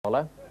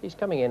bowler. He's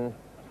coming in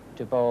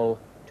to bowl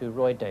to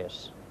Roy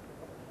Deas.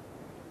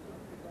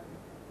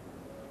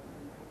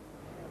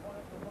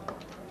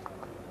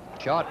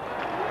 Shot.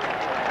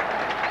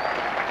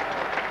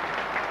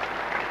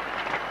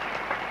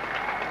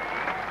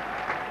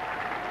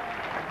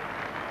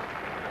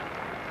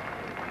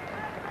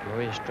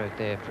 Glorious stroke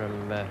there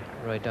from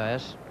Roy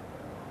Deas.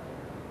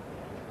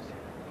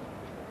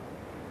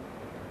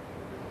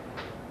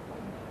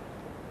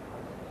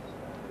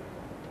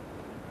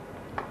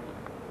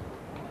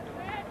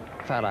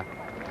 Fowler.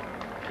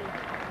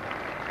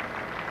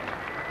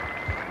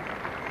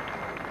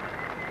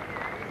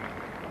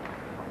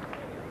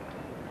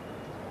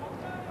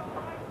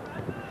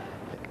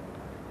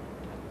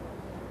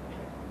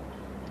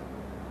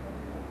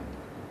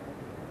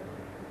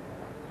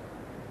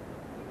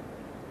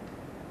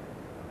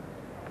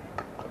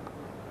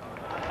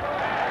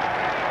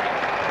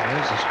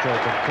 There's a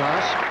stroke of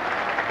class.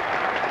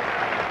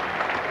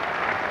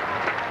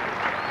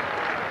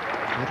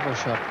 Beautiful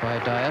shot by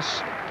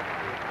Dias.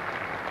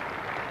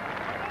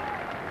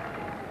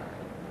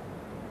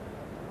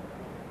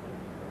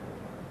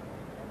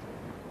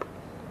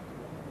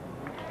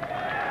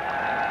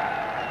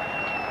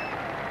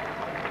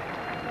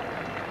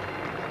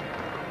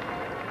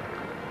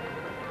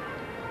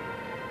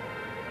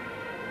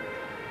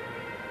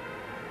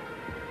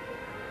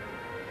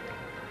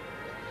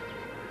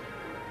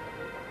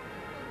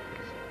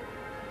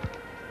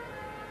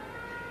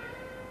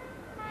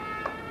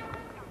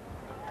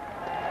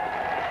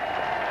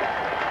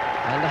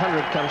 And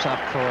 100 comes up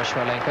for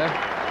Sri Lanka.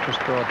 Just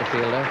broad the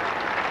fielder.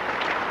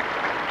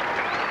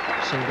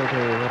 Single to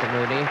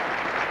Wettimuny.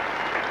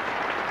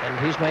 And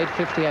he's made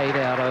 58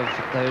 out of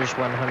those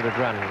 100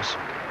 runs.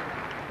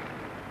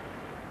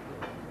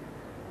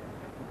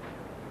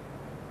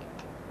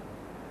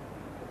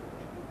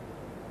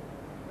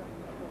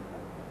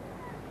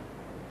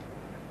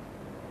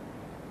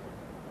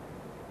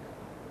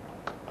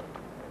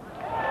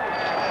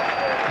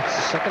 It's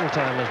the second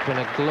time there's been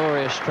a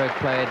glorious stroke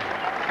played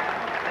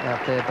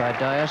out there by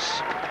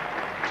Dias,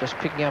 just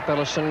picking up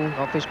Ellison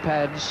off his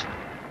pads.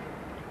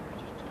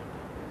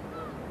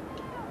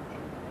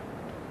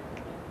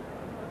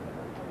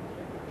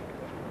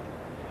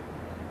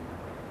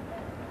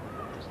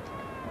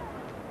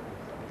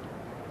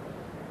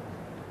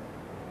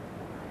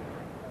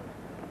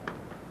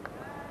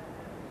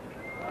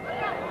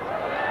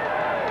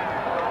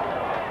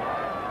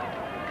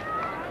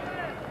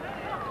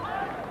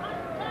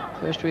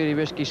 First really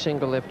risky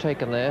single they've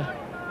taken there.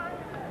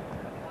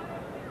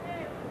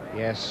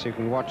 Yes, you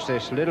can watch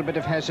this. Little bit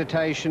of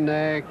hesitation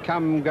there.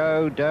 Come,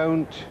 go,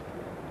 don't.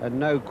 And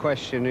no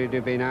question he'd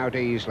have been out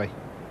easily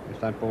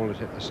if that ball had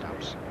hit the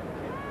stumps.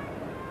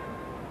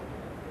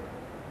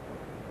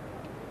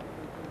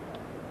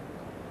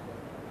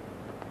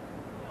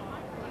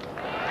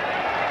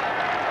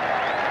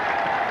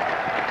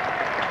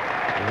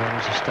 The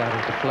runs are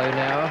starting to flow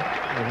now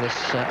in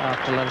this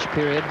after lunch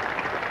period.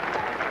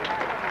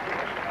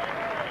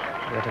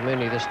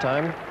 Wettimuny this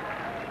time.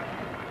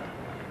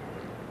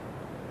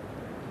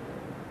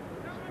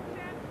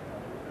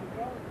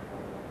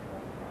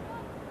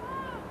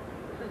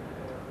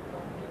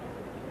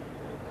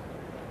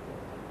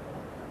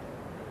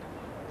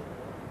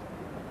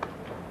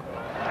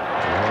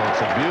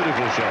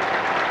 Beautiful shot.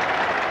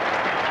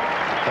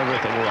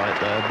 Everything right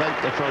there.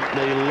 Bent the front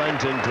knee,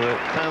 leant into it,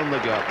 found the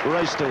gap,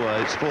 raced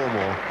away. It's 4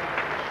 more.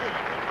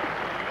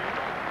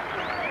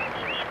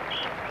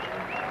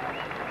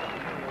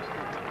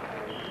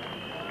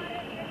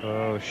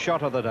 Oh,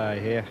 shot of the day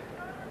here.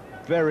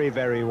 Very,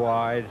 very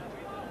wide.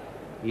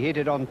 He hit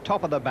it on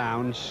top of the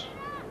bounds.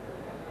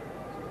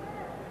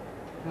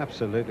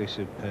 Absolutely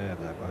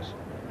superb, that was.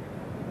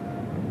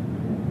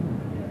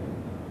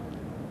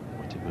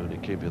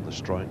 Keeping the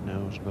strike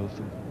now as both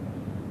them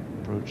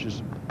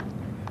approaches.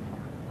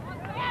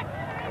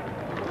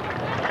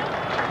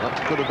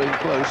 That could have been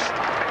close.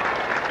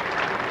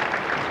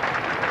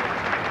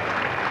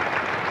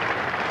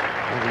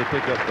 Lovely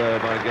pick up there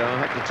by Gower.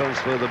 Had to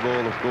transfer the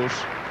ball, of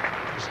course.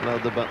 Just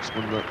allowed the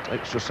batsman that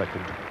extra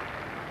second.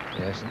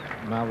 Yes,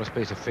 marvellous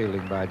piece of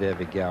fielding by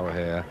David Gower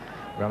here.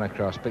 Ran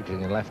across, picked it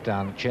in the left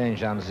hand,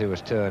 changed hands as he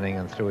was turning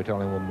and threw it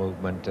all in one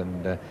movement.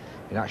 And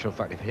in actual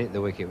fact, if it hit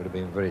the wicket, it would have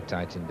been very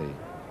tight indeed.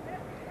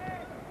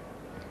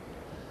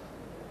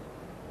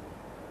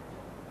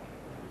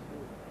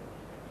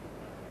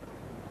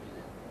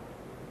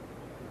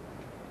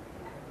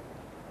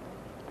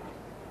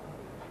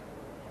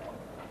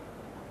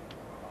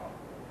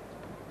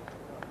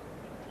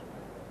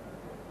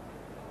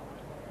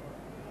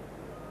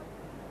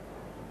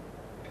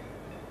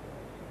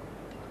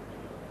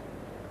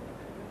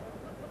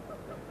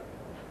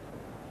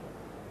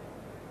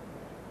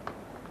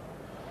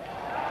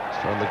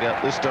 Found the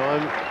gap this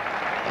time.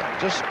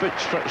 Just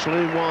pitched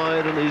fractionally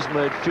wide, and he's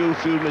made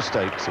few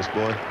mistakes, this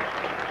boy.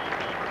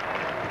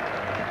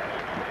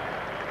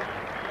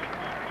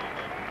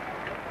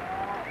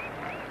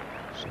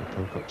 So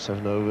Pocock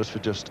 7 overs for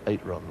just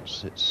 8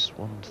 runs. It's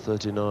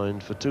 139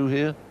 for 2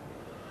 here.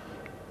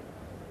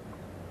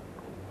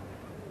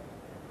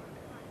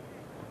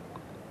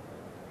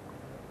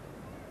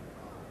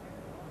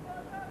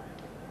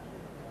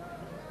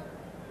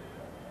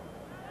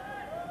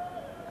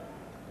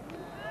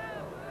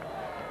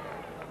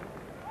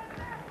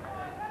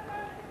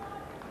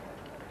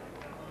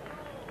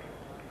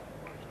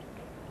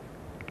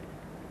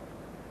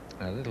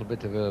 A little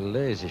bit of a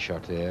lazy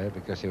shot here,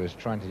 because he was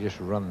trying to just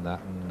run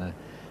that, and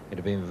he'd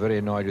have been very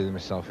annoyed with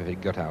himself if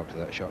he'd got out to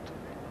that shot.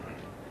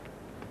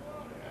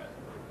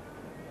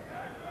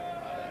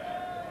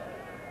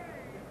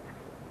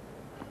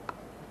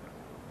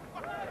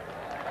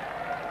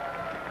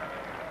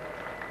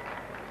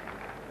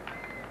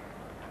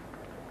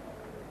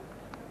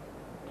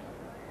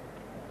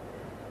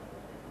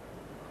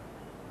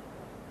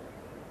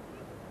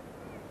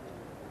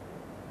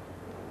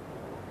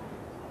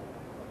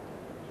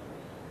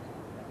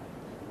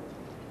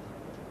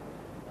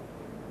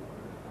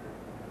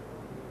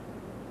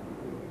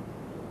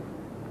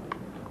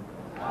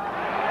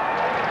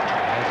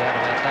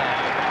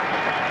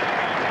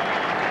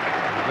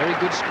 Very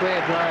good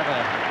square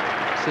driver,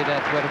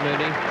 Sidath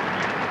Wettimuny.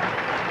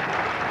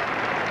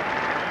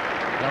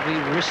 Lovely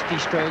wristy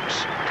strokes.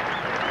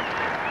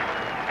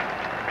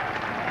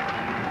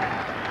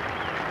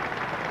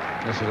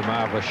 This was a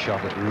marvellous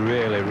shot. It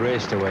really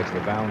raced away to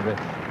the boundary.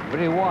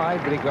 Very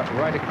wide, but he got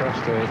right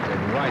across to it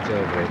and right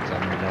over it,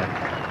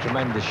 and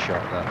tremendous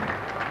shot that.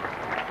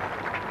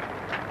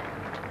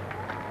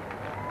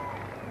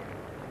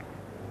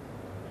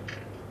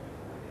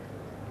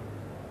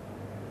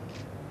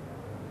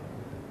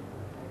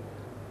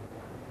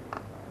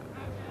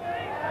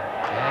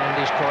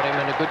 Caught him,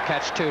 and a good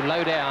catch too,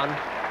 low down.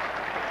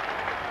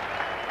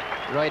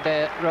 Roy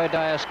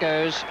Dias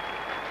goes.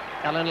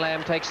 Alan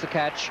Lamb takes the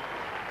catch.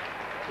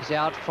 He's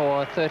out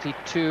for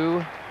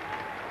 32.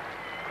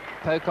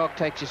 Pocock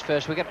takes his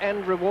first wicket,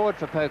 and reward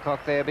for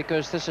Pocock there,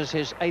 because this is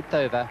his 8th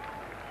over,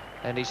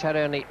 and he's had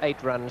only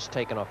 8 runs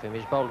taken off him.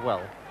 He's bowled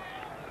well.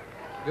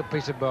 Good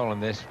piece of bowling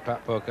this,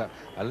 Pat Pocock.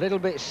 A little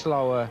bit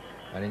slower,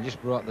 and he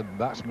just brought the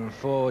batsman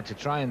forward to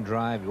try and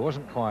drive. He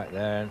wasn't quite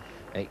there, and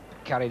it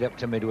carried up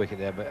to mid-wicket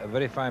there, but a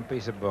very fine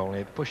piece of bowling.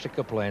 He pushed a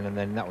couple in, and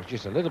then that was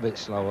just a little bit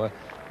slower,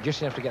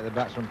 just enough to get the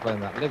batsman playing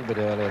that a little bit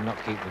earlier and not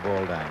keep the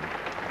ball down.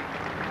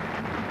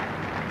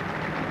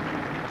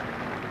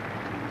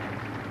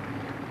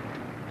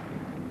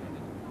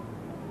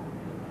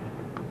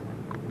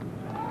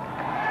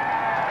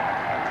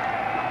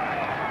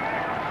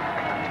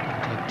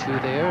 Take 2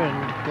 there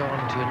and go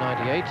on to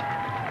 98.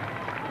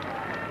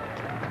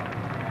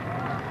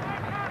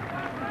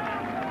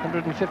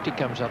 150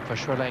 comes up for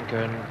Sri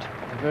Lanka, and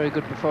a very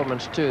good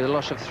performance too. The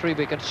loss of 3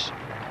 wickets.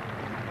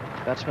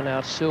 Batsman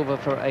out, Silva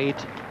for 8,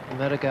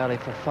 Madagali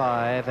for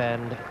 5,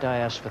 and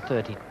Dias for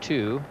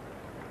 32.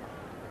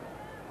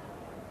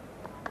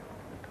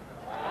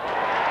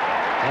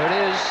 There it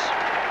is.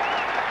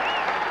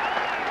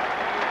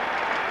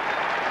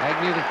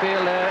 Agnew the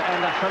fielder,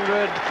 and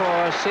 100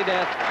 for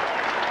Sidath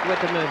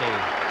Wettimuny.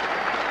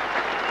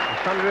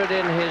 100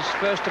 in his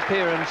first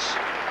appearance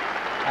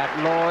at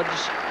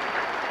Lord's.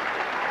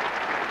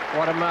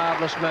 What a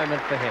marvellous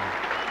moment for him.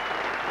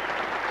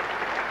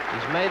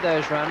 He's made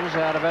those runs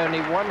out of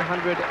only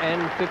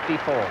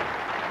 154.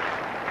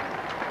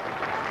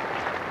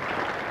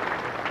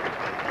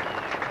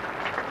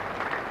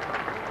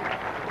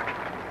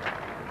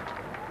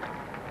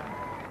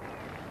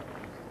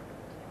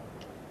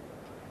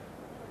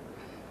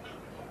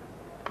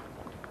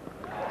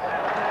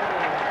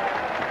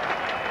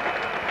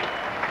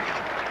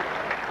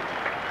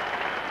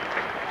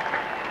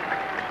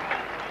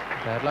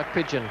 Bad luck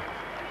pigeon.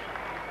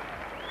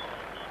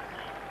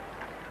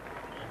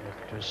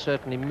 It was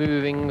certainly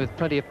moving with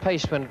plenty of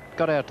pace when it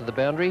got out to the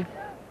boundary.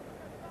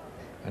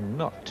 And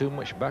not too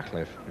much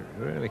backlift,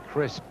 really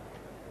crisp.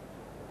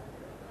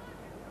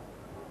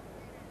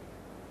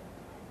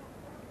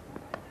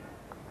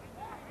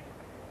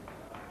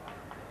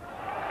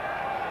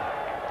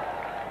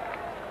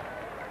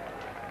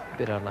 A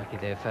bit unlucky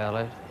there,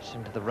 Fowler. He's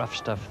into the rough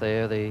stuff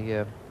there,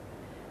 the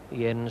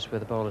ends where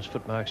the bowler's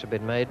footmarks have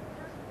been made.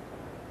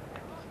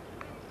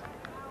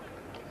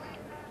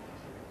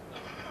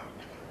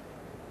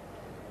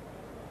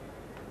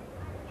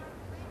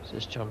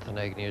 This is Jonathan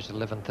Agnew's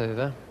 11th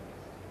over.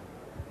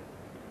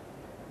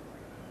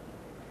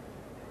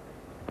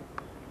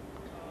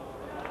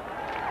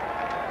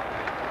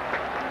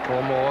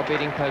 Four more,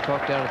 beating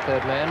Pocock down at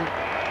 3rd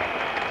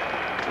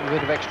man. A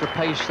bit of extra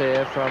pace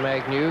there from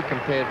Agnew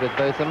compared with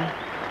Botham.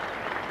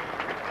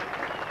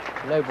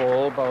 No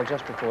ball, bowled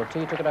just before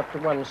tea, took it up to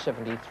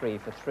 173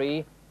 for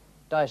 3.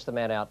 Diced the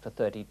man out for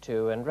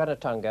 32, and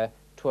Ranatunga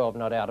 12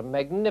 not out. A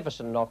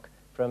magnificent knock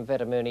from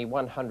Wettimuny,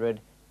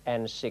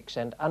 106,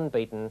 and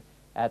unbeaten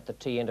at the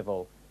tea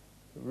interval.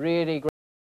 Really great.